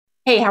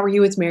Hey, how are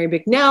you? It's Mary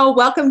Bicknell.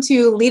 Welcome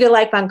to Lead a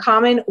Life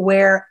Uncommon,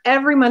 where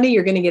every Monday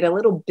you're going to get a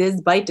little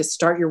biz bite to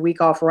start your week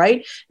off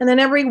right. And then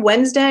every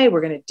Wednesday, we're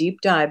going to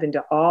deep dive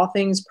into all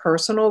things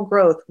personal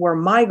growth, where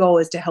my goal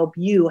is to help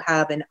you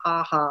have an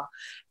aha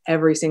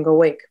every single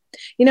week.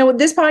 You know,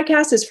 this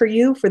podcast is for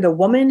you, for the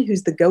woman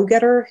who's the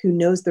go-getter, who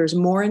knows there's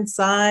more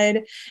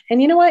inside. And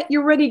you know what?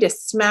 You're ready to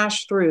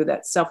smash through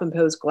that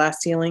self-imposed glass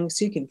ceiling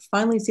so you can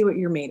finally see what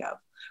you're made of.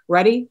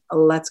 Ready?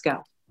 Let's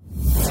go.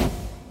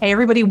 Hey,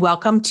 everybody.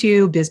 Welcome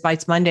to Biz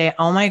Bites Monday.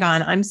 Oh my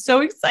God. I'm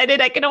so excited.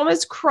 I can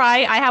almost cry.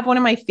 I have one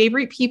of my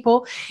favorite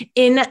people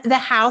in the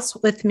house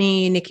with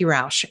me, Nikki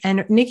Rausch.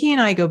 And Nikki and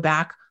I go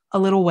back a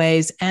little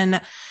ways. And,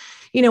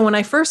 you know, when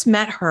I first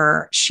met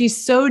her,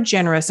 she's so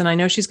generous. And I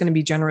know she's going to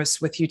be generous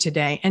with you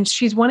today. And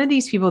she's one of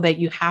these people that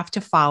you have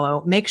to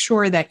follow. Make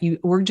sure that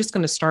we're just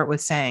going to start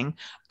with saying,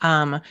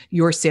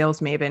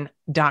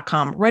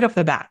 yoursalesmaven.com right off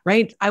the bat,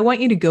 right? I want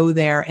you to go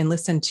there and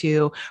listen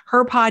to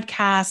her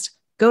podcast.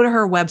 Go to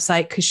her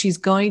website because she's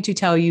going to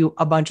tell you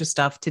a bunch of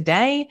stuff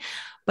today,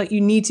 but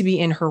you need to be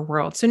in her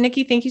world. So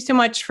Nikki, thank you so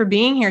much for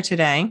being here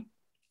today.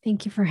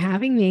 Thank you for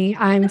having me.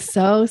 I'm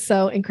so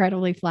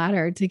incredibly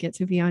flattered to get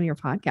to be on your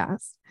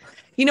podcast.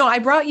 You know, I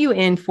brought you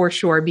in for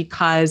sure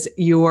because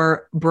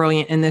you're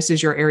brilliant and this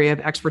is your area of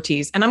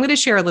expertise. And I'm going to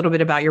share a little bit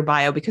about your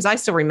bio because I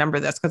still remember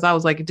this because I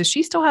was like, does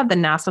she still have the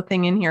NASA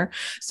thing in here?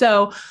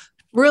 So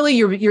really,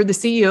 you're the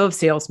CEO of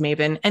Sales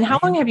Maven. And how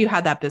long have you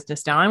had that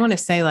business now? I want to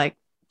say like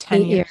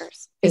 10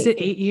 years. Is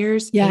it 8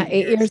 years? Yeah,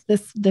 8 years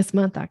this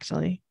month,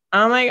 actually.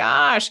 Oh my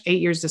gosh,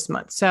 8 years this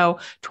month. So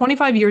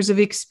 25 years of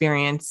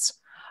experience.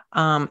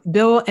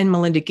 Bill and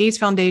Melinda Gates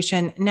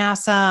Foundation,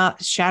 NASA,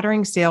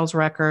 shattering sales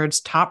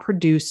records, top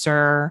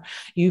producer.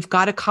 You've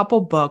got a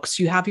couple books.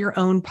 You have your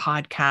own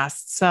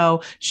podcast.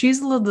 So she's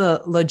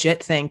the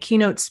legit thing,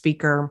 keynote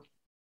speaker.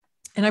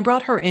 And I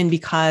brought her in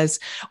because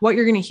what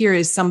you're going to hear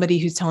is somebody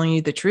who's telling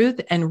you the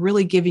truth and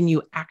really giving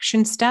you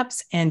action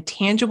steps and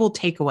tangible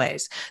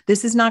takeaways.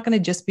 This is not going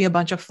to just be a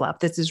bunch of fluff.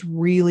 This is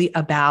really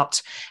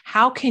about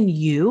how can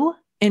you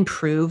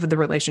improve the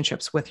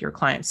relationships with your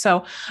clients.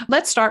 So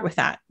let's start with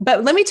that.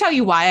 But let me tell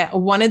you why.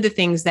 One of the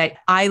things that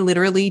I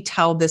literally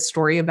tell this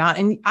story about,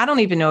 and I don't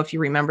even know if you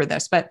remember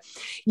this, but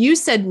you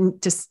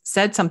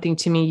said something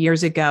to me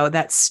years ago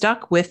that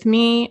stuck with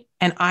me.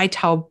 And I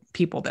tell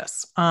people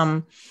this.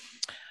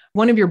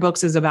 One of your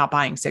books is about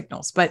buying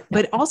signals, but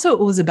also it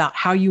was about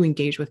how you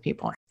engage with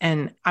people.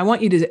 And I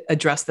want you to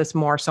address this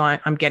more. So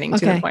I'm getting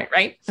to the point,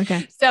 right?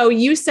 Okay. So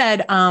you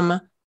said,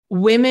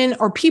 women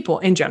or people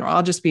in general,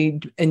 I'll just be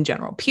in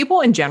general,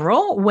 people in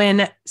general,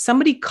 when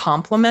somebody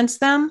compliments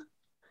them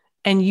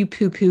and you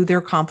poo-poo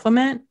their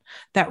compliment,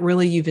 that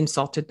really you've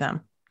insulted them.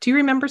 Do you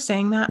remember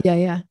saying that?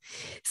 Yeah.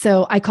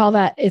 So I call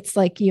that, it's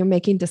like you're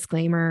making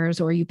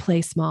disclaimers or you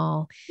play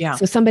small. Yeah.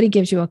 So somebody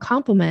gives you a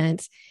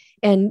compliment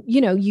and, you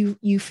know,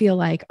 you feel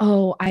like,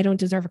 oh, I don't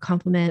deserve a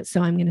compliment.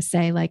 So I'm going to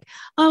say like,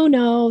 oh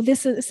no,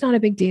 it's not a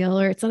big deal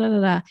or it's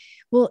da.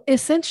 Well,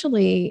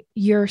 essentially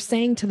you're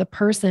saying to the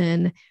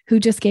person who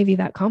just gave you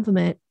that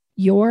compliment,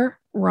 you're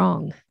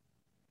wrong.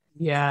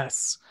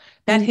 Yes.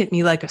 That hit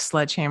me like a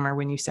sledgehammer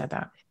when you said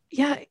that.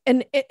 Yeah.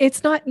 And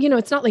it's not,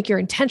 it's not like you're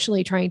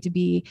intentionally trying to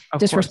be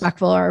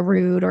disrespectful or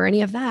rude or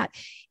any of that.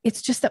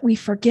 It's just that we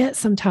forget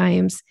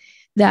sometimes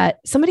that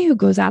somebody who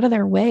goes out of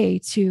their way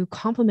to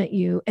compliment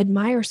you,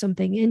 admire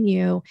something in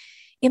you,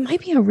 it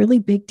might be a really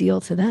big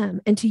deal to them.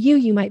 And to you,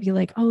 you might be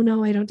like, oh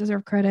no, I don't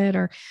deserve credit,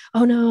 or,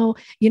 oh no,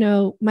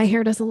 my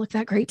hair doesn't look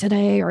that great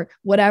today, or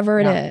whatever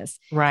it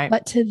is. Right.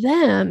 But to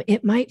them,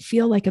 it might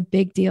feel like a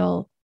big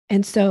deal.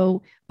 And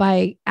so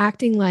by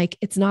acting like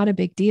it's not a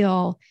big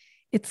deal,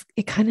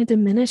 it kind of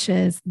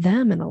diminishes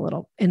them in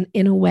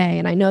a way.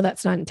 And I know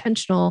that's not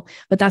intentional,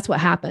 but that's what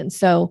happens.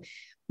 So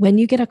when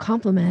you get a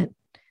compliment,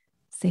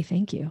 say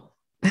thank you.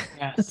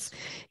 Yes.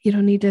 You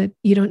don't need to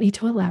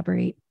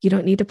elaborate. You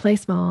don't need to play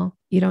small.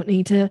 You don't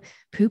need to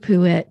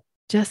poo-poo it.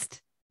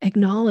 Just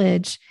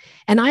acknowledge.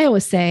 And I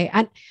always say,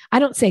 I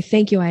don't say,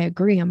 thank you. I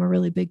agree. I'm a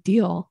really big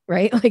deal,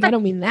 right? Like, I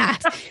don't mean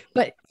that,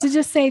 but to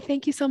just say,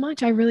 thank you so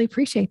much. I really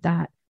appreciate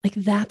that. Like,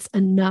 that's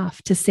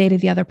enough to say to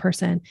the other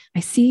person,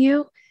 I see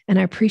you and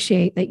I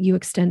appreciate that you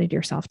extended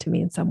yourself to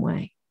me in some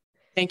way.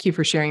 Thank you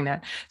for sharing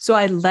that. So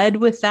I led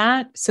with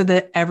that so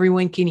that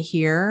everyone can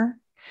hear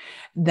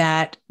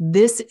that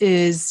this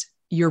is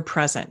your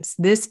presence.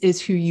 This is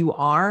who you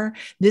are.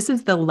 This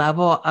is the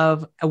level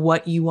of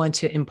what you want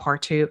to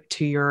impart to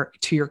your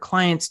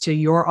clients, to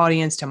your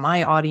audience, to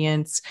my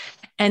audience.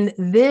 And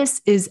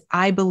this is,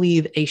 I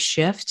believe, a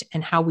shift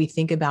in how we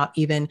think about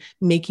even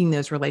making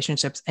those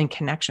relationships and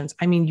connections.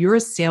 I mean, you're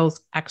a sales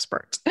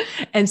expert.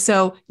 And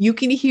so you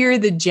can hear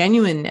the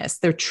genuineness.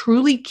 They're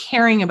truly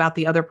caring about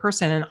the other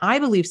person. And I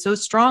believe so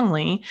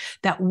strongly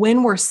that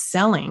when we're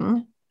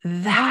selling,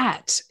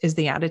 that is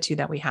the attitude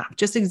that we have.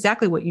 Just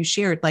exactly what you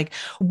shared. Like,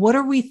 what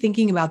are we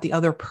thinking about the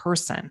other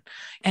person?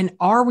 And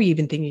are we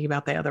even thinking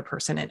about the other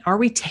person? And are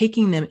we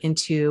taking them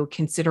into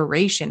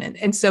consideration?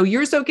 And so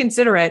you're so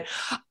considerate.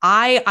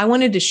 I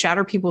wanted to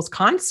shatter people's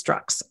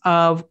constructs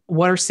of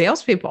what are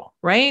salespeople,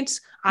 right?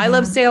 I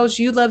love sales.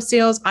 You love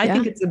sales. I Yeah.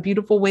 think it's a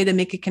beautiful way to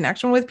make a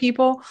connection with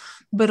people,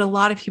 but a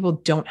lot of people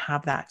don't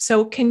have that.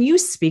 So can you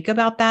speak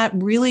about that?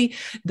 Really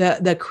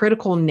the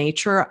critical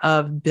nature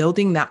of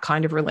building that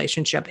kind of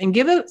relationship, and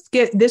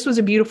this was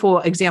a beautiful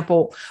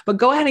example, but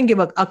go ahead and give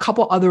a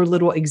couple other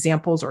little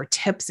examples or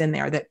tips in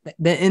there that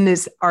in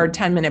this, our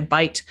 10-minute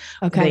bite,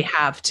 they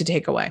have to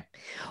take away.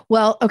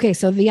 Well, okay.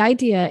 So the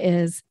idea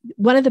is,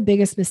 one of the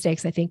biggest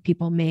mistakes I think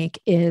people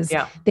make is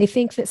they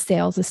think that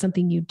sales is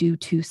something you do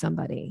to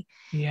somebody.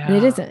 Yeah. And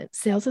it isn't.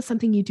 Sales is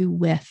something you do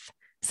with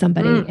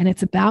somebody, and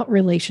it's about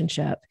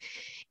relationship.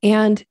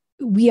 And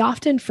we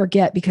often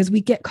forget, because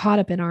we get caught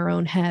up in our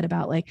own head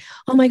about like,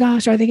 oh my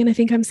gosh, are they going to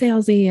think I'm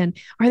salesy? And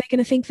are they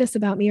going to think this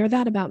about me or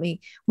that about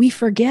me? We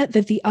forget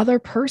that the other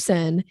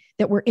person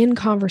that we're in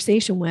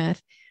conversation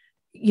with,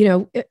 you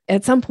know,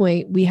 at some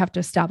point we have to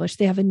establish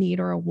they have a need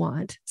or a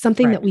want,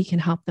 something that we can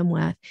help them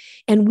with.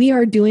 And we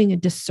are doing a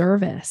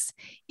disservice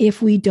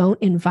if we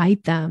don't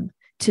invite them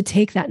to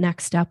take that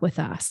next step with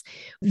us.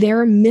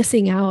 They're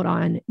missing out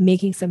on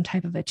making some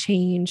type of a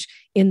change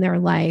in their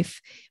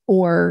life,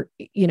 or,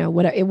 you know,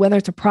 whether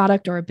it's a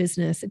product or a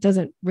business, it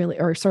doesn't really,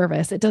 or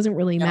service, it doesn't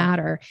really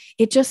matter.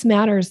 It just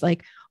matters,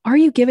 like, are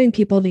you giving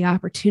people the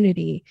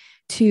opportunity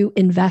to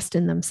invest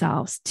in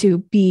themselves, to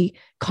be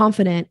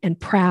confident and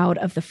proud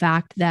of the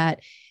fact that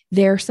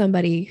they're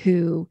somebody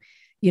who,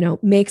 you know,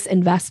 makes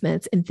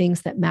investments in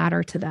things that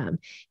matter to them?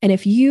 And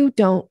if you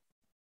don't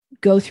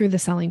go through the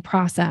selling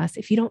process,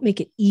 if you don't make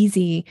it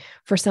easy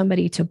for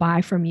somebody to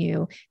buy from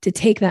you, to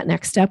take that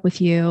next step with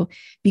you,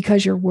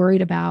 because you're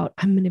worried about,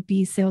 I'm going to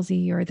be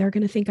salesy, or they're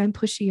going to think I'm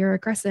pushy or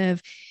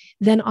aggressive,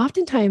 then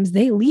oftentimes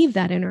they leave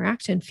that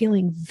interaction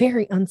feeling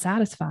very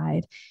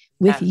unsatisfied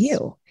with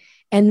you.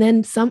 And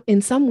then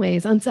in some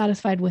ways,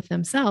 unsatisfied with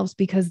themselves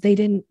because they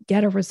didn't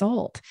get a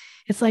result.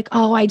 It's like,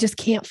 oh, I just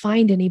can't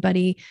find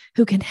anybody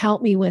who can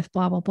help me with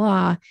blah, blah,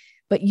 blah.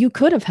 But you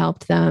could have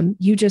helped them.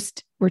 You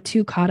just were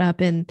too caught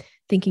up in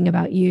thinking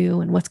about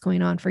you and what's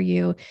going on for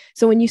you.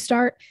 So when you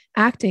start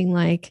acting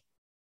like,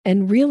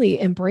 and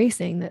really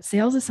embracing that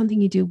sales is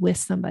something you do with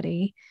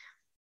somebody,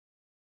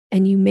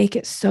 and you make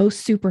it so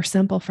super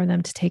simple for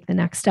them to take the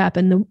next step.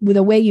 And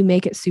the way you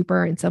make it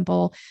super and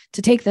simple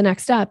to take the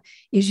next step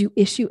is you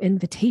issue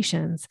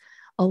invitations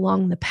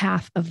along the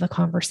path of the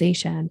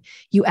conversation.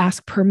 You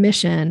ask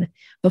permission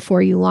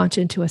before you launch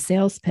into a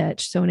sales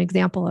pitch. So an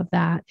example of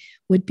that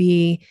would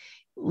be,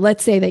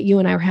 let's say that you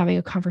and I are having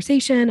a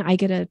conversation. I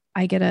get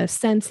a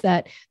sense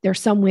that there's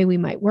some way we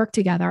might work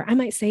together. I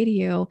might say to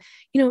you,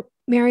 you know,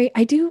 Mary,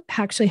 I do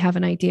actually have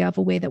an idea of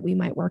a way that we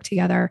might work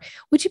together.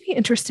 Would you be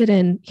interested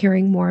in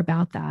hearing more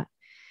about that?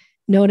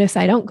 Notice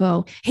I don't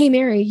go, hey,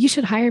 Mary, you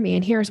should hire me,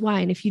 and here's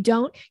why. And if you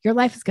don't, your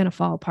life is going to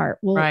fall apart.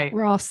 Well,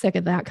 we're all sick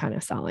of that kind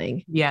of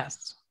selling.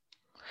 Yes.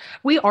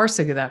 We are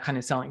sick of that kind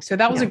of selling. So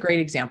that was a great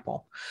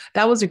example.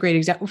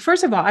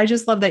 First of all, I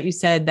just love that you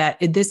said that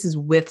this is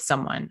with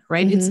someone,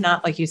 right? Mm-hmm. It's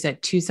not like you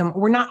said to someone.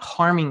 We're not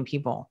harming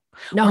people.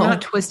 No. We're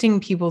not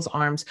twisting people's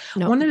arms.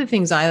 No. One of the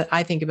things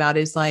I think about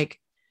is like,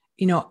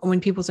 you know, when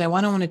people say, well,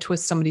 I don't want to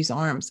twist somebody's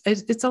arms,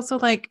 it's also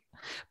like,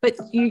 but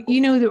you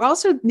know,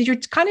 you're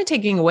kind of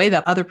taking away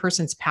the other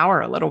person's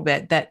power a little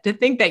bit, that to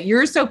think that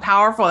you're so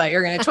powerful that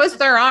you're going to twist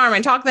their arm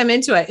and talk them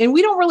into it. And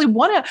we don't really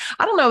want to.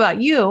 I don't know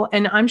about you.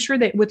 And I'm sure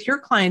that with your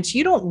clients,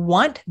 you don't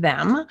want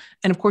them.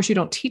 And of course you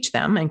don't teach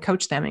them and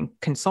coach them and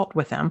consult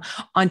with them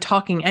on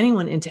talking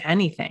anyone into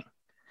anything.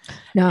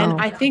 No.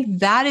 And I think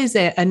that is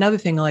another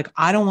thing. Like,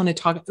 I don't want to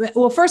talk.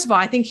 Well, first of all,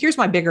 I think here's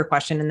my bigger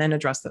question, and then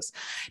address this.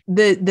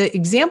 The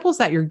examples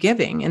that you're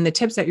giving and the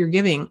tips that you're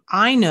giving,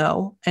 I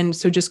know, and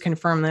so just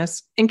confirm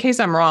this in case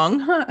I'm wrong,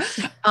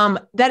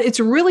 that it's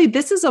really,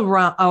 this is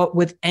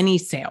with any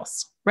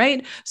sales,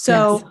 right?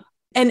 So,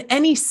 and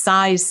any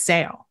size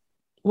sale,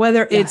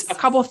 whether it's a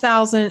couple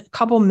thousand,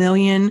 couple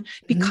million,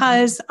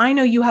 because I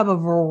know you have a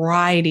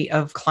variety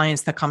of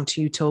clients that come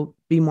to you to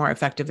be more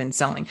effective in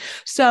selling.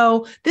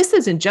 So this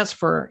isn't just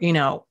for, you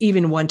know,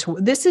 even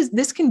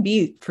this can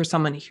be for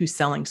someone who's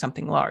selling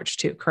something large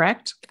too,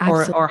 correct?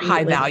 Or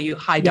high value,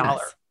 high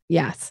dollar.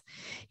 Yes.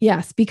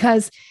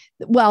 Because,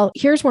 well,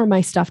 here's where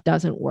my stuff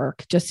doesn't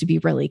work, just to be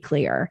really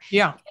clear.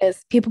 Yeah.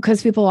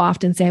 Because people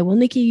often say, well,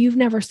 Nikki, you've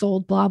never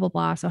sold blah, blah,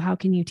 blah. So how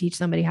can you teach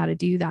somebody how to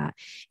do that?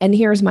 And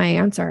here's my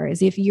answer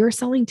is, if you're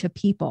selling to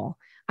people,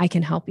 I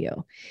can help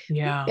you.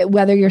 Yeah.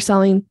 Whether you're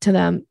selling to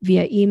them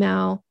via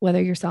email,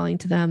 whether you're selling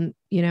to them,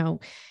 you know,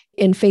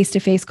 in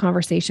face-to-face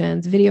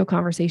conversations, video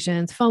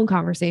conversations, phone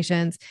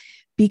conversations,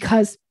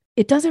 because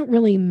it doesn't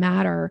really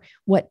matter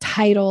what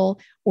title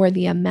or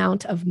the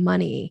amount of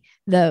money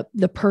the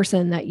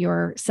person that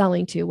you're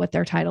selling to, what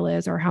their title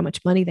is or how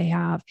much money they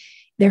have,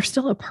 they're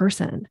still a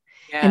person.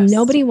 Yes. And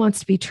nobody wants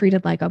to be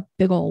treated like a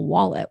big old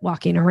wallet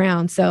walking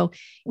around. So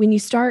when you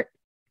start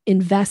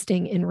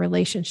investing in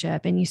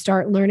relationship and you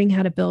start learning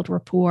how to build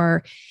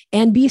rapport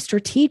and be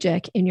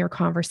strategic in your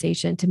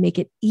conversation to make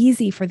it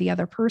easy for the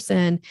other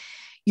person,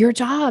 your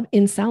job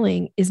in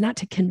selling is not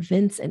to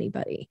convince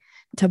anybody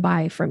to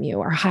buy from you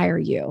or hire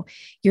you.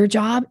 Your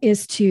job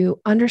is to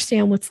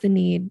understand what's the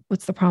need,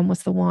 what's the problem,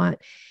 what's the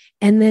want,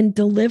 and then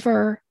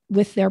deliver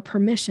with their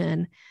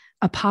permission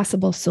a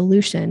possible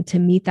solution to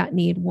meet that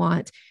need,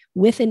 want,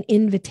 with an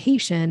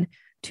invitation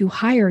to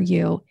hire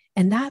you.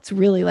 And that's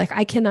really like,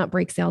 I cannot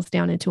break sales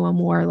down into a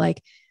more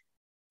like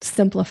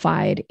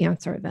simplified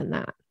answer than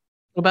that.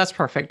 Well, that's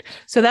perfect.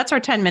 So that's our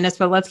 10 minutes,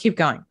 but let's keep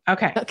going.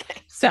 Okay.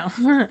 So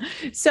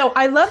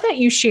I love that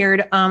you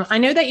shared, I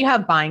know that you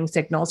have buying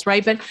signals,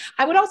 right? But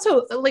I would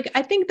also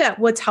I think that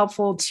what's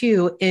helpful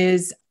too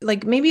is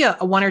like maybe a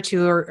one or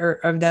two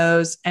of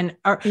those. And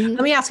let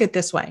me ask it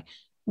this way.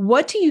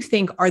 What do you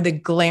think are the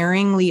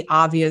glaringly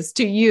obvious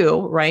to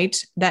you, right?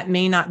 That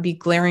may not be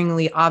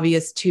glaringly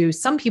obvious to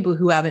some people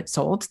who haven't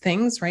sold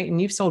things, right?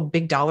 And you've sold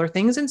big dollar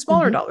things and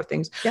smaller dollar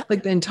things,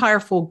 like the entire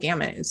full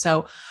gamut.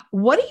 So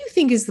what do you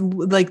think is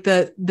like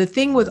the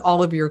thing with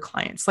all of your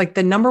clients, like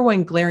the number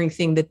one glaring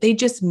thing that they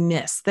just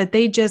miss, that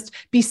they just,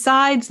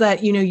 besides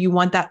that, you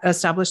want that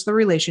establish the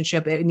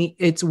relationship,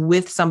 it's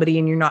with somebody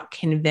and you're not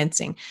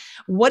convincing.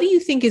 What do you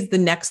think is the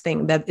next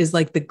thing that is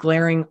like the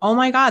glaring, oh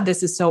my God,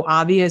 this is so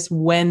obvious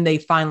when they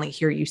finally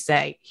hear you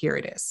say, here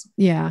it is?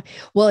 Yeah.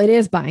 Well, it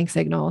is buying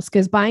signals,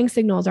 because buying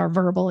signals are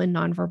verbal and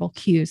nonverbal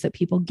cues that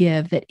people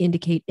give that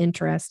indicate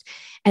interest.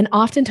 And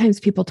oftentimes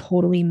people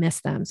totally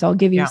miss them. So I'll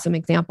give you some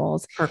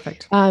examples.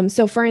 Perfect.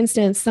 So for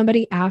instance,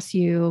 somebody asks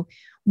you,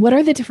 what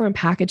are the different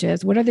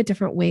packages? What are the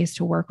different ways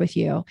to work with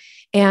you?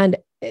 And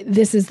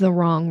this is the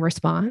wrong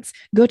response.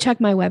 Go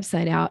check my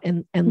website out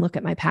and look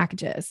at my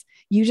packages.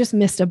 You just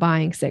missed a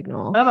buying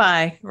signal.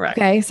 Bye-bye. Right.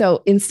 Okay.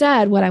 So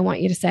instead, what I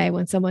want you to say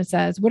when someone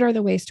says, what are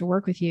the ways to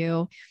work with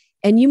you?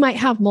 And you might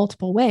have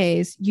multiple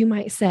ways. You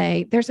might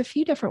say, there's a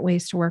few different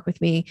ways to work with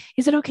me.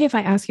 Is it okay if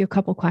I ask you a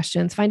couple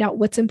questions, find out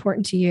what's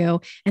important to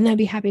you, and then I'd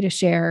be happy to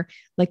share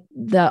like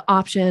the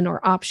option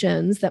or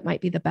options that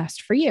might be the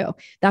best for you?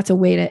 That's a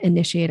way to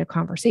initiate a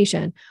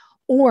conversation.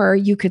 Or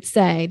you could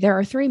say, there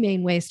are three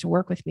main ways to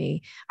work with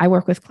me. I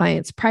work with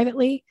clients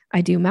privately,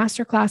 I do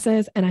master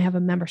classes, and I have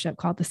a membership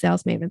called the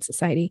Sales Maven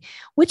Society.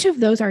 Which of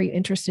those are you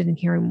interested in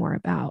hearing more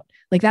about?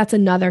 Like that's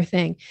another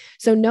thing.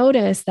 So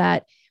notice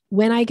that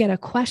when I get a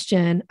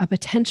question, a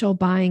potential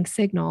buying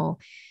signal,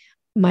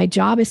 my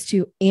job is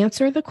to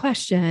answer the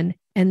question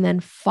and then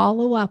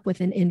follow up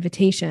with an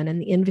invitation.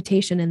 And the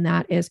invitation in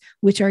that is,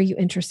 which are you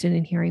interested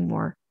in hearing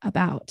more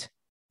about?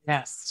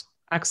 Yes.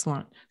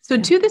 Excellent. So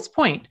to this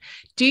point,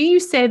 do you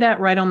say that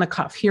right on the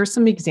cuff? Here's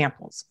some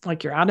examples.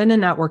 Like you're out in a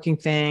networking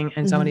thing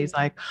and somebody's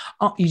like,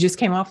 oh, you just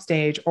came off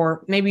stage,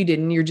 or maybe you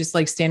didn't. You're just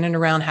like standing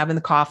around having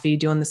the coffee,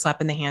 doing the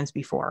slap in the hands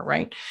before,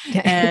 right?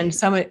 Okay. And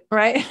somebody,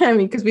 right? I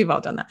mean, because we've all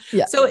done that.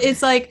 Yeah. So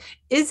it's like,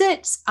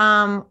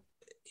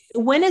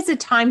 when is it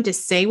time to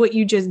say what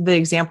you just, the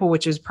example,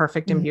 which is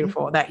perfect and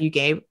beautiful that you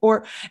gave,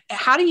 or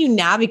how do you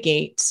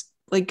navigate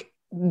like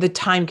the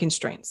time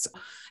constraints?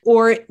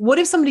 Or what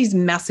if somebody's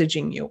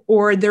messaging you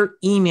or they're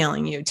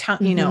emailing you,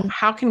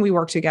 how can we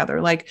work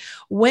together? Like,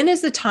 when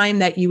is the time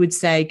that you would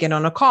say, get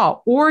on a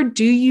call? Or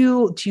do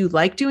you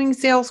like doing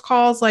sales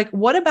calls? Like,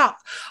 what about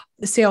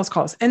the sales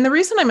calls? And the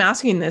reason I'm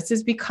asking this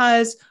is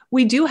because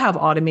we do have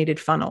automated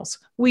funnels.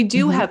 We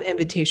do have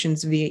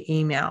invitations via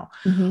email.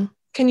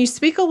 Can you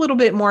speak a little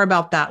bit more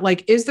about that?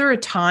 Like, is there a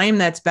time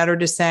that's better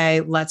to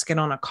say, let's get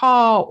on a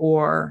call,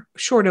 or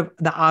short of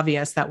the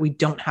obvious that we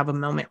don't have a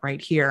moment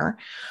right here?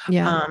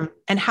 Yeah.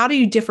 And how do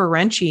you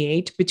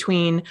differentiate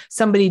between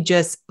somebody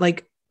just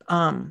like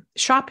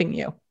shopping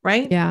you,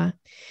 right? Yeah.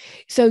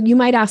 So you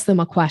might ask them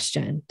a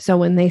question. So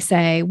when they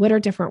say, what are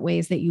different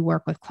ways that you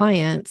work with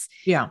clients?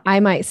 Yeah.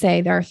 I might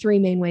say, there are three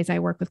main ways I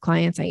work with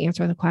clients. I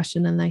answer the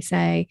question and I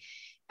say,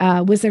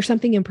 was there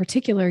something in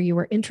particular you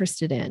were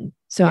interested in?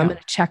 So I'm going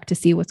to check to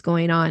see what's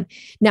going on.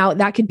 Now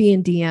that could be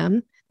in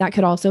DM. That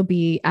could also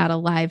be at a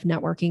live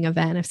networking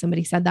event if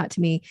somebody said that to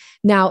me.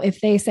 Now,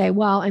 if they say,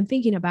 well, I'm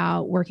thinking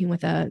about working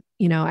with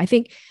I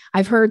think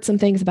I've heard some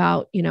things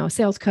about, a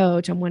sales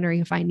coach. I'm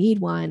wondering if I need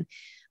one.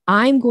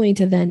 I'm going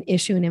to then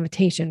issue an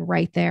invitation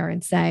right there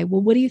and say,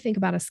 well, what do you think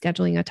about us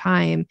scheduling a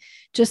time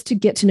just to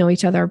get to know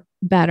each other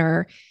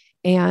better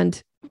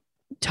and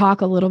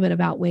talk a little bit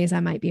about ways I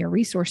might be a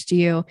resource to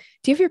you.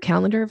 Do you have your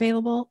calendar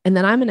available? And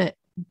then I'm going to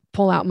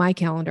pull out my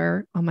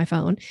calendar on my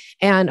phone,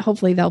 and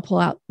hopefully they'll pull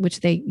out, which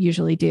they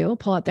usually do,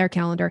 pull out their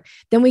calendar.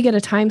 Then we get a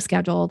time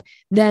scheduled.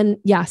 Then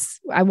yes,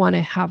 I want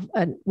to have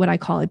what I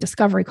call a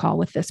discovery call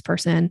with this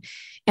person.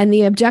 And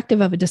the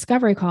objective of a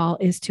discovery call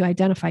is to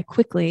identify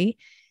quickly,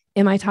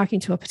 am I talking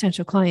to a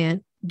potential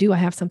client? Do I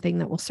have something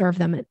that will serve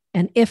them?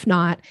 And if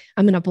not,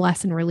 I'm going to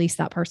bless and release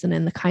that person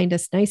in the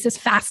kindest, nicest,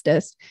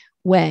 fastest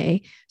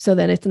way so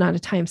that it's not a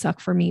time suck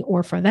for me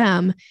or for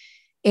them.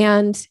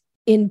 And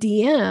in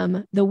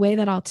DM, the way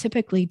that I'll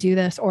typically do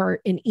this,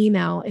 or in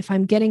email, if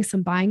I'm getting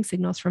some buying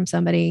signals from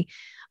somebody,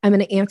 I'm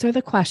going to answer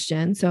the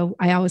question. So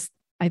I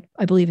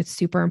believe it's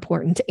super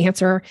important to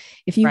answer.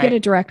 If you get a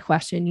direct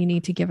question, you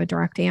need to give a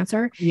direct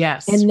answer.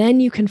 Yes. And then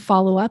you can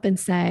follow up and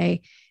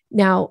say,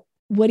 now,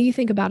 what do you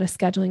think about us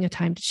scheduling a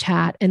time to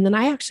chat? And then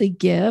I actually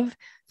give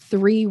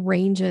 3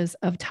 ranges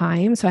of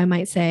time. So I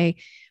might say,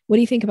 What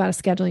do you think about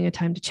scheduling a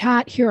time to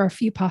chat? Here are a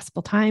few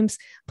possible times.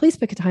 Please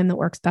pick a time that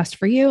works best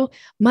for you.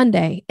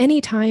 Monday,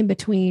 anytime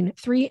between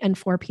 3 and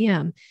 4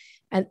 p.m.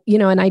 And,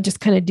 and I just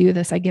kind of do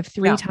this. I give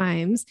 3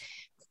 times.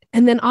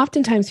 And then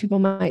oftentimes people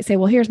might say,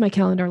 well, here's my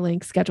calendar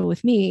link, schedule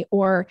with me.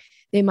 Or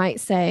they might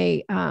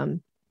say,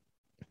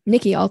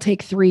 Nikki, I'll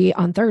take 3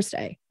 on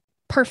Thursday.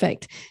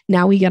 Perfect.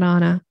 Now we get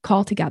on a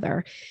call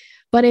together.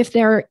 But if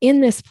they're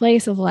in this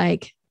place of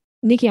like,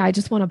 Nikki, I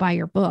just want to buy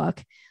your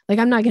book, like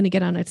I'm not going to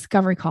get on a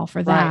discovery call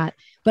for that,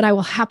 but I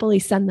will happily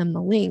send them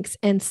the links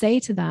and say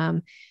to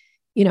them,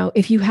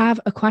 if you have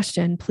a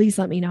question, please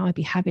let me know. I'd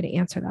be happy to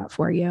answer that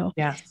for you.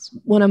 Yes.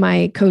 One of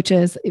my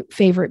coaches'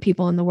 favorite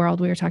people in the world,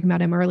 we were talking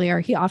about him earlier.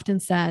 He often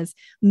says,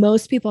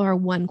 most people are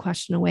one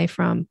question away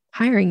from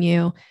hiring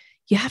you.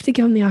 You have to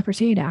give them the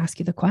opportunity to ask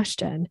you the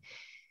question.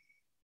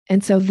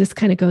 And so this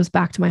kind of goes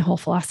back to my whole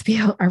philosophy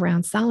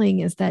around selling,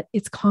 is that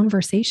it's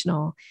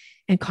conversational,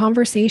 and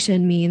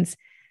conversation means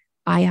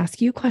I ask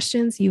you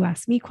questions, you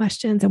ask me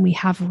questions, and we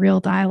have real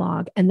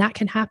dialogue. And that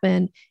can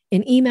happen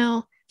in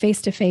email,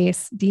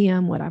 face-to-face,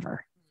 DM,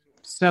 whatever.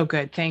 So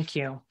good. Thank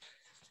you.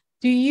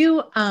 Do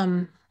you,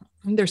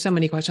 there's so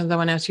many questions I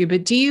want to ask you,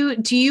 but do you,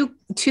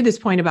 to this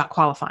point about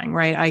qualifying,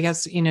 right? I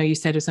guess, you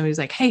said if somebody's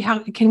like, hey, how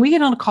can we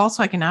get on a call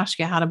so I can ask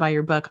you how to buy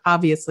your book?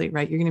 Obviously,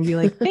 right? You're going to be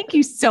like, thank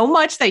you so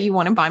much that you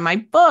want to buy my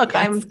book.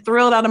 Yes. I'm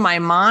thrilled out of my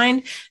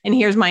mind. And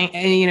here's my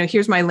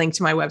link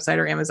to my website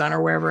or Amazon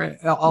or wherever,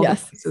 all the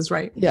places,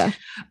 right? Yeah.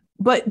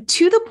 But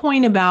to the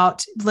point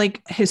about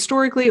like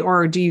historically,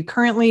 or do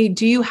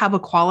you have a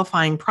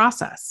qualifying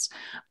process?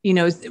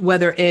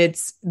 Whether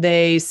it's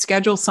they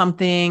schedule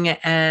something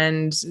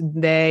and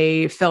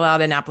they fill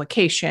out an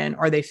application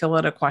or they fill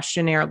out a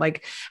questionnaire.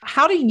 Like,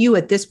 how do you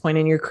at this point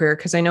in your career,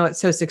 because I know it's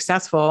so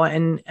successful,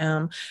 and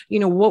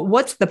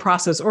what's the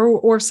process,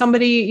 or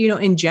somebody,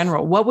 in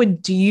general,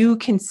 do you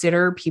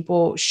consider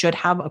people should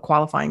have a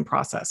qualifying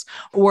process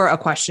or a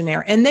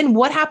questionnaire? And then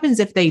what happens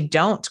if they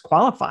don't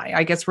qualify?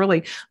 I guess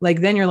really, like,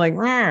 then you're like,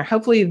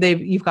 hopefully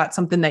you've got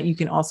something that you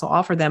can also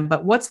offer them.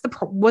 But what's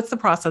the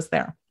process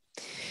there?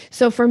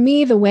 So for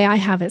me, the way I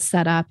have it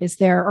set up is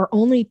there are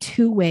only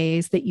 2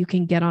 ways that you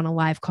can get on a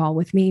live call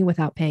with me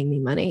without paying me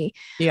money.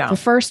 Yeah. The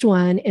first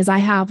one is I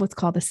have what's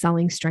called a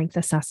selling strength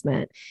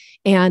assessment.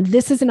 And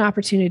this is an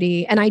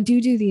opportunity, and I do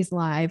these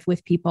live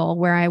with people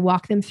where I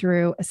walk them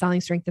through a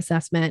selling strength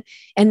assessment.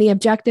 And the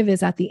objective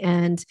is at the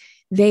end,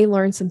 they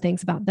learn some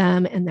things about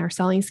them and their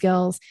selling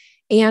skills.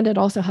 And it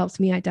also helps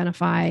me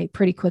identify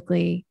pretty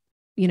quickly,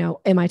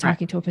 am I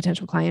talking to a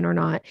potential client or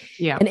not?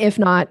 Yeah. And if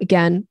not,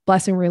 again,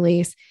 bless and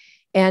release.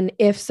 And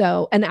if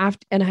so, and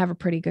I have a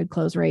pretty good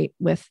close rate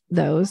with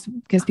those,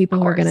 because people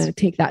who are going to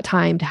take that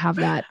time to have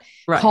that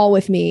call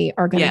with me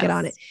are going to get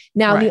on it.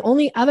 Now, the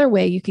only other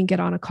way you can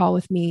get on a call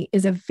with me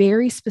is a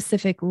very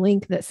specific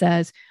link that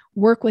says,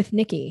 work with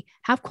Nikki,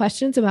 have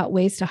questions about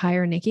ways to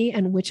hire Nikki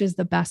and which is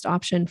the best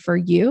option for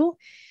you,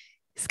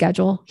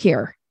 schedule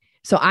here.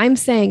 So I'm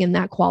saying in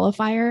that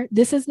qualifier,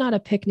 this is not a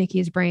pick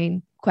Nikki's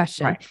brain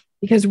question.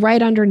 Because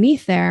right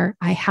underneath there,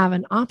 I have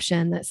an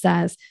option that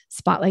says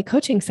spotlight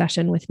coaching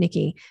session with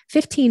Nikki,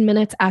 15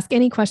 minutes, ask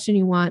any question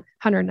you want,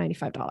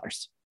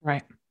 $195.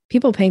 Right.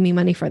 People pay me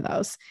money for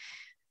those.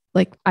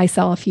 Like I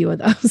sell a few of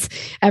those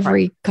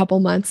every couple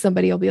months.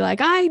 Somebody will be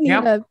like, I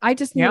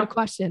just need a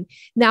question.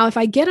 Now, if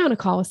I get on a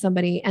call with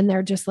somebody and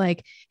they're just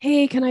like,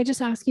 hey, can I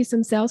just ask you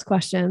some sales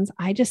questions?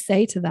 I just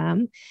say to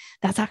them,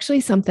 that's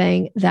actually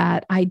something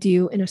that I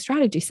do in a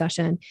strategy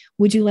session.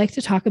 Would you like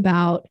to talk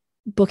about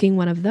booking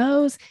one of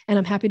those? And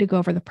I'm happy to go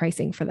over the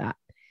pricing for that.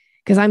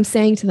 Because I'm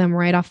saying to them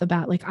right off the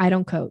bat, like, I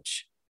don't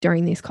coach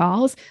during these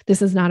calls.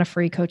 This is not a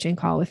free coaching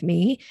call with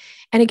me.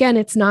 And again,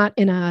 it's not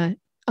in a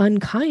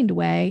unkind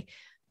way,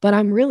 but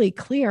I'm really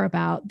clear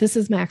about this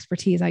is my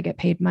expertise. I get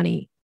paid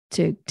money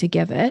to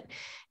give it.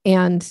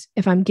 And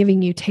if I'm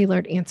giving you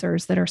tailored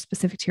answers that are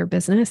specific to your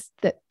business,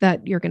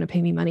 that you're going to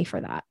pay me money for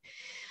that.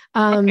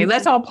 Okay,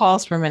 let's all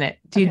pause for a minute.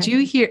 Did you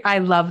hear? I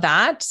love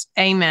that.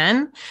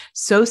 Amen.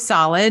 So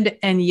solid.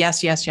 And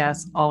yes,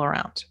 all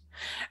around.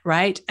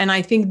 Right. And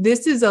I think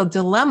this is a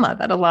dilemma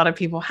that a lot of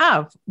people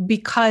have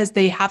because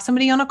they have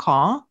somebody on a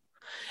call.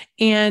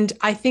 And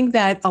I think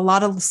that a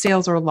lot of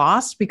sales are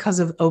lost because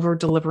of over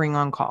delivering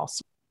on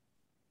calls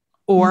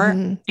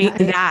or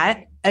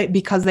that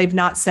because they've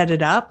not set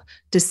it up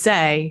to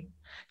say,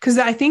 because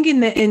I think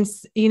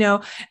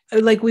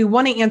like we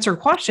want to answer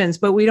questions,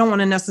 but we don't want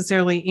to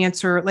necessarily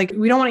answer,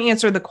 we don't want to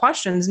answer the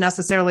questions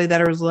necessarily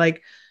that are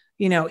like,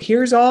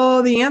 here's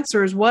all the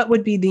answers. What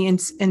would be the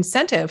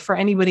incentive for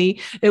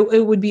anybody?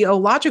 It would be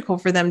illogical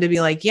for them to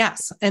be like,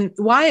 yes. And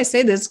why I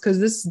say this, because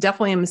this is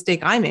definitely a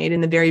mistake I made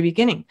in the very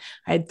beginning.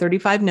 I had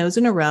 35 no's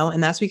in a row.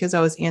 And that's because I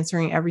was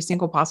answering every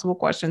single possible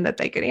question that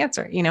they could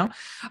answer,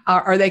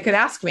 or they could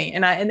ask me.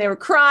 And they were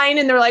crying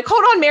and they're like,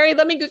 hold on, Mary,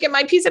 let me go get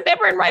my piece of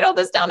paper and write all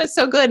this down. It's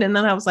so good. And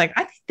then I was like,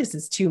 I think this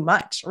is too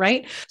much.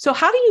 Right. So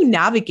how do you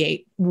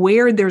navigate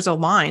where there's a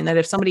line that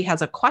if somebody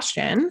has a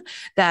question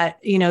that,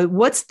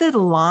 what's the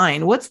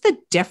line? What's the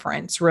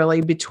difference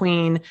really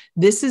between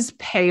this is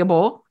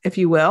payable, if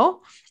you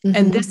will,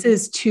 and this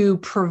is to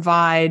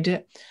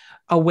provide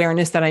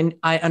awareness that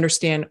I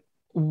understand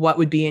what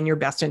would be in your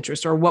best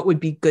interest or what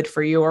would be good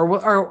for you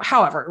or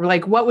however,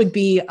 like what would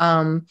be,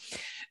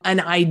 an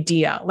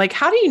idea. Like,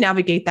 how do you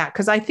navigate that?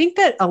 Because I think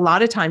that a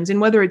lot of times, and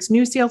whether it's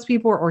new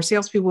salespeople or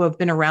salespeople who have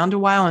been around a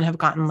while and have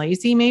gotten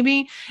lazy,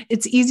 maybe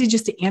it's easy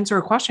just to answer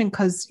a question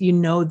because you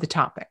know the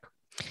topic.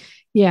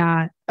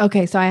 Yeah.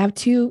 Okay. So I have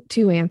two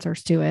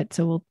answers to it.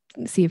 So we'll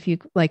see if you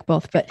like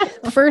both. But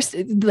first,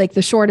 like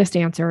the shortest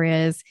answer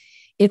is,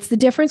 it's the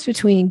difference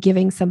between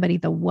giving somebody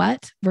the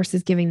what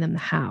versus giving them the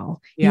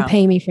how. Yeah. You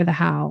pay me for the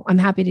how. I'm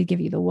happy to give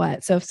you the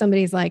what. So if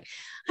somebody's like,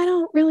 I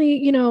don't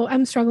really,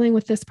 I'm struggling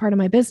with this part of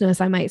my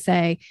business, I might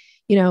say,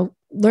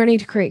 learning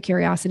to create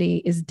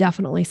curiosity is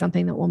definitely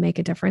something that will make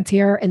a difference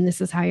here. And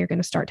this is how you're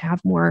going to start to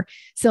have more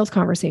sales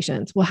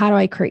conversations. Well, how do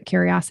I create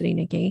curiosity,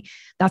 Nikki?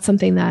 That's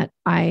something that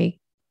I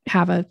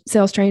have a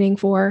sales training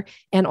for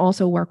and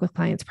also work with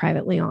clients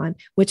privately on.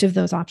 Which of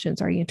those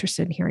options are you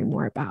interested in hearing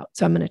more about?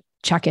 So I'm going to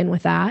check in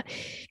with that.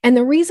 And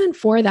the reason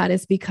for that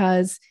is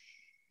because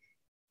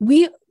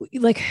we,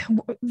 like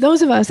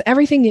those of us,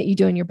 everything that you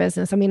do in your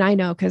business, I mean, I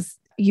know because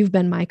you've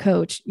been my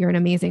coach, you're an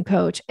amazing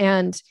coach,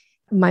 and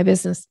my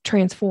business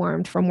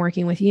transformed from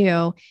working with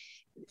you.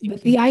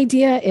 But the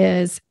idea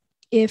is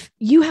if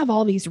you have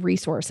all these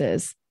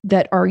resources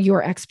that are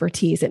your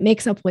expertise, it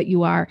makes up what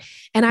you are.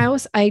 And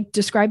I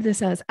describe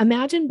this as,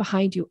 imagine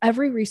behind you,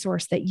 every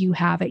resource that you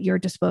have at your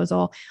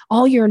disposal,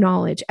 all your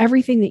knowledge,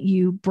 everything that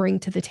you bring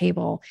to the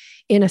table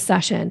in a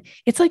session.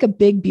 It's like a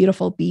big,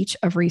 beautiful beach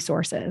of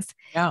resources.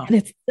 Yeah.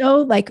 And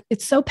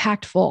it's so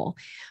packed full,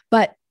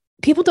 but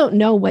people don't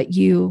know what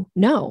you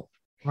know.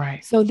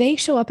 Right. So they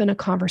show up in a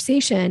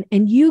conversation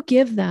and you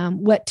give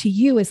them what to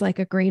you is like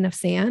a grain of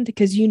sand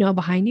because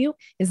behind you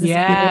is this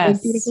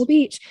beautiful, beautiful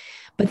beach,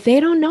 but they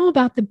don't know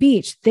about the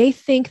beach. They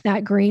think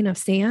that grain of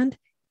sand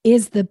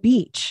is the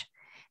beach.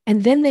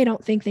 And then they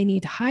don't think they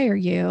need to hire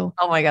you.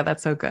 Oh my God,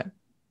 that's so good.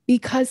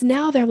 Because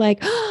now they're like,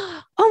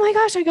 oh my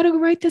gosh, I got to go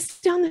write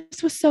this down.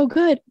 This was so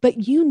good. But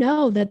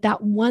that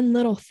one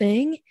little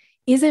thing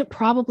isn't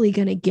probably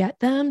going to get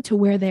them to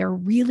where they're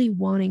really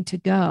wanting to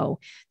go.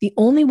 The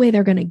only way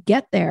they're going to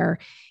get there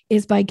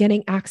is by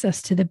getting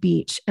access to the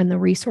beach and the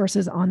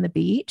resources on the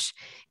beach.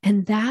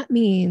 And that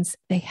means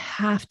they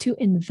have to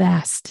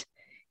invest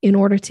in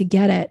order to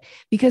get it.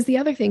 Because the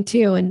other thing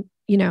too, and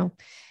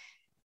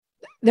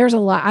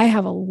I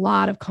have a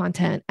lot of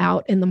content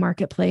out in the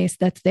marketplace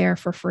that's there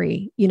for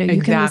free. You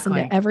can listen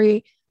to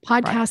every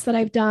podcast that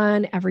I've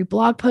done, every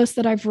blog post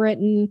that I've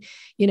written,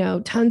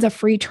 tons of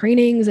free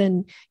trainings.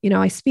 And,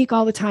 I speak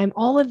all the time,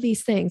 all of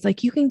these things,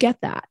 like you can get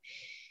that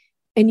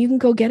and you can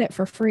go get it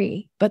for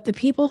free. But the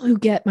people who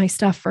get my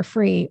stuff for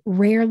free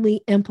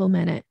rarely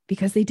implement it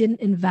because they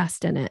didn't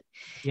invest in it.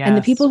 Yes. And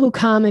the people who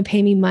come and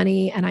pay me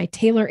money and I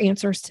tailor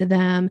answers to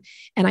them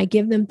and I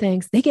give them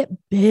things, they get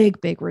big,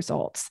 big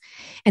results.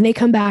 And they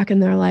come back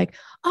and they're like,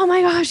 oh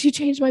my gosh, you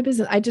changed my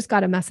business. I just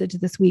got a message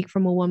this week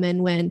from a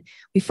woman when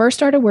we first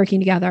started working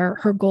together.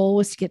 Her goal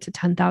was to get to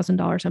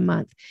 $10,000 a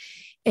month.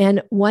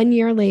 And 1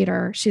 year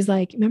later, she's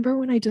like, remember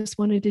when I just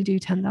wanted to do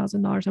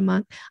 $10,000 a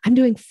month? I'm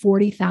doing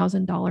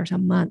 $40,000 a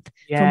month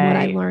from what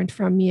I learned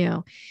from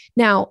you.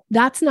 Now,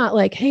 that's not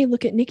like, hey,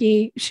 look at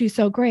Nikki. She's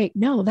so great.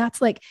 No,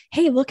 that's like,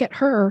 hey, look at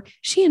her.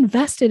 She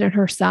invested in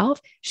herself.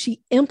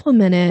 She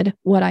implemented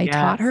what I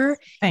taught her.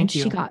 And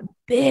she got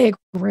big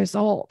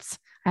results.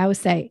 I always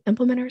say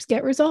implementers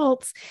get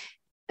results.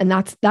 And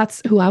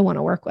that's who I want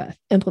to work with,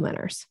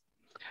 implementers.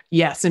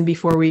 Yes. And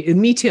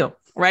me too.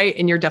 Right.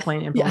 And you're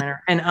definitely an implementer.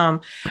 Yeah.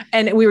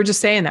 And we were just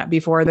saying that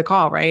before the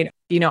call, right?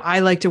 I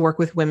like to work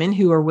with women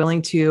who are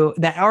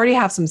that already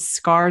have some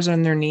scars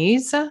on their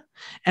knees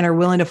and are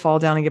willing to fall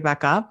down and get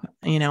back up,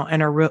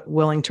 and are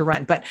willing to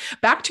run. But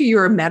back to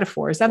your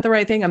metaphor, is that the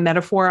right thing? A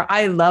metaphor?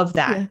 I love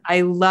that. Yeah.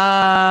 I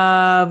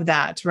love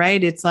that.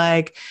 Right. It's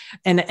like,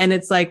 and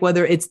it's like,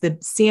 whether it's the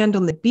sand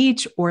on the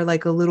beach or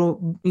like a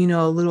little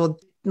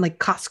like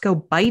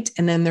Costco bite.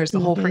 And then there's the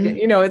whole freaking,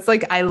 it's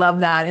like, I love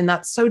that. And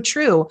that's so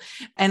true.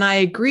 And I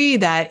agree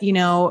that,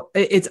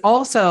 it's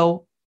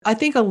also, I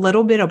think a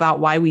little bit about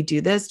why we do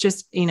this,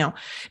 just,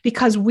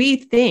 because we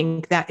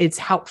think that it's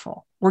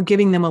helpful. We're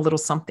giving them a little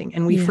something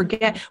and we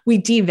forget, we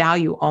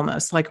devalue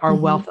almost like our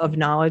wealth of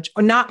knowledge,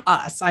 or not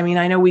us. I mean,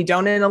 I know we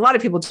don't, and a lot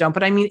of people don't,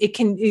 but I mean,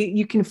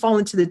 you can fall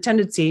into the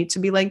tendency to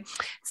be like,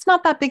 it's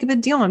not that big of a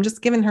deal. I'm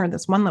just giving her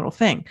this one little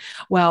thing.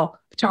 Well,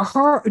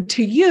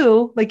 to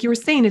you, like you were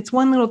saying, it's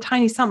one little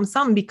tiny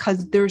something,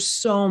 because there's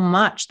so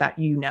much that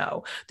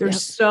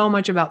there's so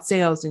much about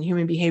sales and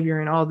human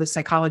behavior and all the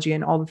psychology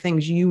and all the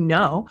things,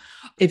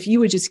 if you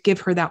would just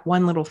give her that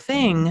one little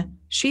thing,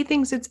 she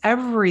thinks it's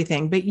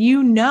everything, but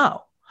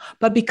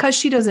But because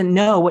she doesn't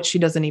know what she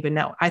doesn't even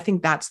know, I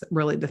think that's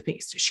really the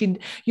piece.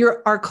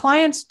 Our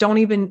clients don't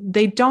even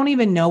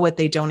know what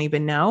they don't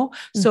even know.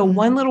 So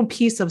one little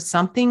piece of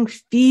something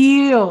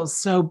feels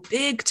so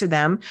big to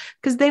them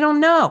because they don't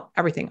know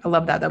everything. I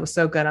love that. That was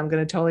so good. I'm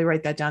going to totally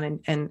write that down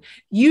and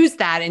use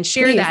that and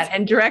share that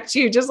and direct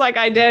you just like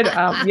I did.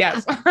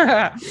 Yes.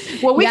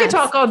 Well, we could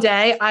talk all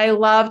day. I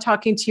love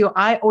talking to you.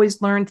 I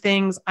always learn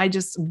things. I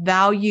just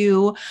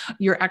value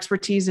your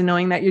expertise and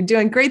knowing that you're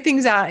doing great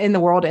things out in the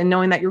world and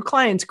knowing that your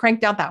clients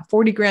cranked out that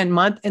 40 grand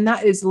month. And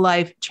that is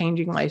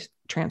life-changing, life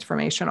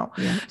transformational.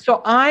 Yeah.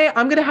 So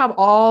I'm going to have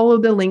all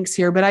of the links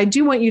here, but I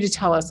do want you to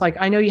tell us, like,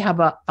 I know you have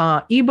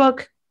a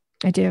ebook.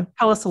 I do.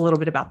 Tell us a little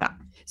bit about that.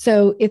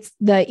 So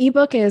the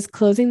ebook is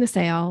Closing the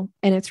Sale,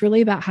 and it's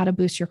really about how to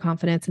boost your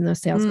confidence in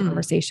those sales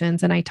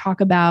conversations. And I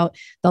talk about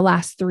the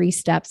last 3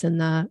 steps in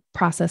the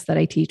process that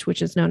I teach,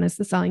 which is known as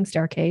the selling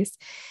staircase.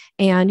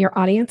 And your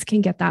audience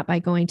can get that by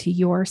going to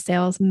Your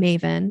Sales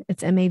Maven.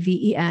 It's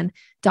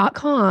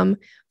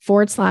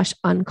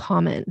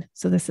maven.com/uncommon.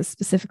 So this is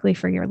specifically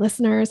for your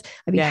listeners.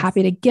 I'd be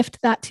happy to gift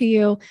that to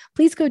you.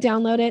 Please go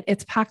download it.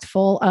 It's packed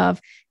full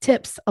of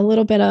tips, a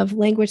little bit of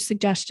language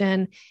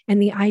suggestion.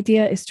 And the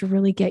idea is to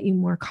really get you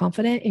more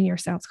confident in your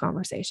sales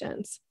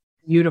conversations.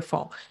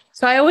 Beautiful.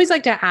 So I always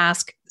like to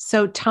ask,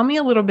 so tell me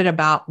a little bit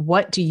about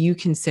what do you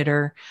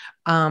consider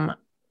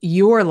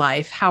your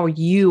life, how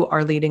you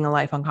are leading a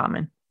life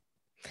uncommon?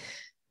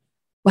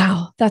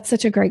 Wow, that's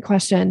such a great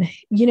question.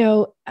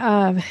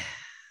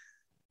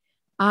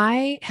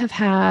 I have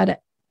had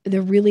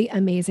the really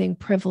amazing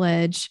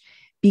privilege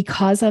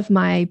because of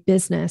my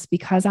business,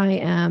 because I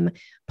am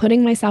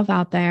putting myself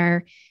out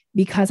there,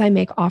 because I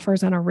make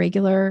offers on a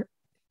regular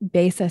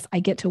basis.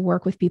 I get to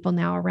work with people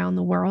now around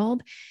the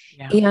world.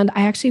 Yeah. And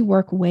I actually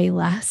work way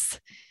less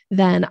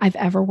than I've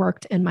ever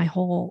worked in my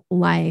whole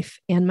life.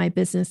 And my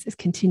business is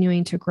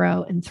continuing to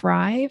grow and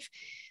thrive.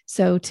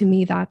 So to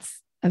me, that's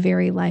a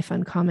very life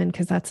uncommon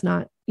because that's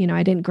not,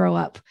 I didn't grow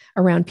up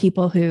around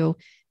people who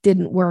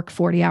didn't work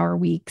 40-hour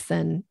weeks.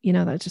 And,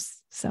 that's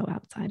just so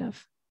outside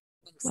of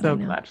what so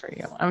glad for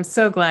you. I'm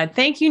so glad.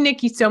 Thank you,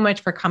 Nikki, so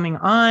much for coming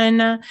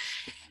on.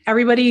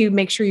 Everybody,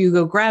 make sure you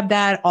go grab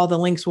that. All the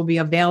links will be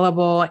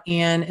available.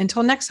 And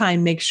until next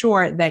time, make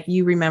sure that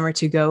you remember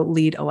to go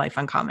lead a life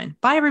uncommon.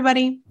 Bye,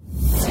 everybody.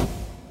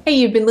 Hey,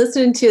 you've been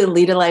listening to the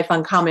Lead a Life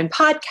Uncommon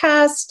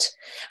podcast.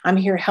 I'm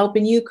here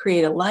helping you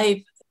create a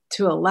life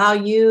to allow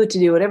you to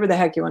do whatever the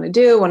heck you want to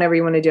do, whenever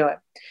you want to do it.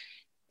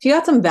 If you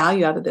got some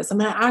value out of this, I'm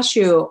going to ask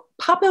you,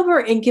 pop over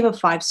and give a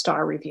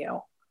 5-star review.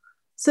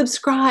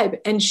 Subscribe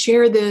and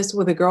share this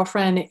with a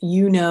girlfriend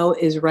you know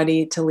is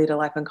ready to lead a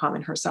life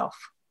uncommon herself.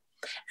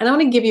 And I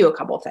want to give you a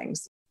couple of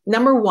things.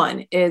 Number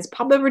 1 is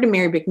pop over to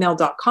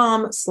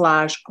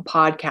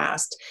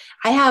marybicknell.com/podcast.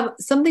 I have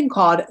something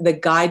called the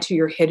Guide to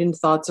Your Hidden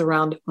Thoughts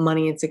Around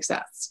Money and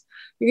Success.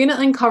 You're going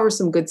to uncover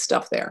some good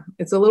stuff there.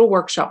 It's a little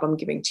workshop I'm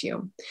giving to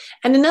you.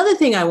 And another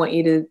thing I want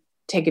you to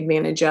take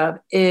advantage of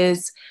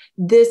is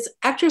this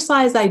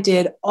exercise I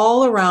did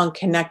all around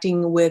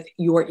connecting with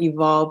your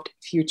evolved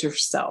future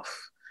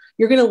self.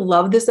 You're going to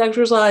love this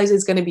exercise.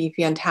 It's going to be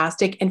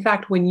fantastic. In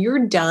fact, when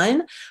you're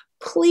done,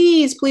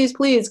 please, please,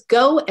 please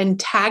go and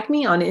tag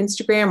me on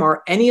Instagram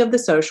or any of the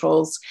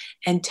socials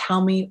and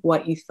tell me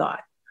what you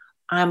thought.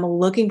 I'm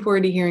looking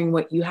forward to hearing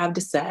what you have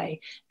to say,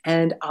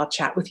 and I'll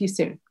chat with you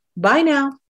soon. Bye now.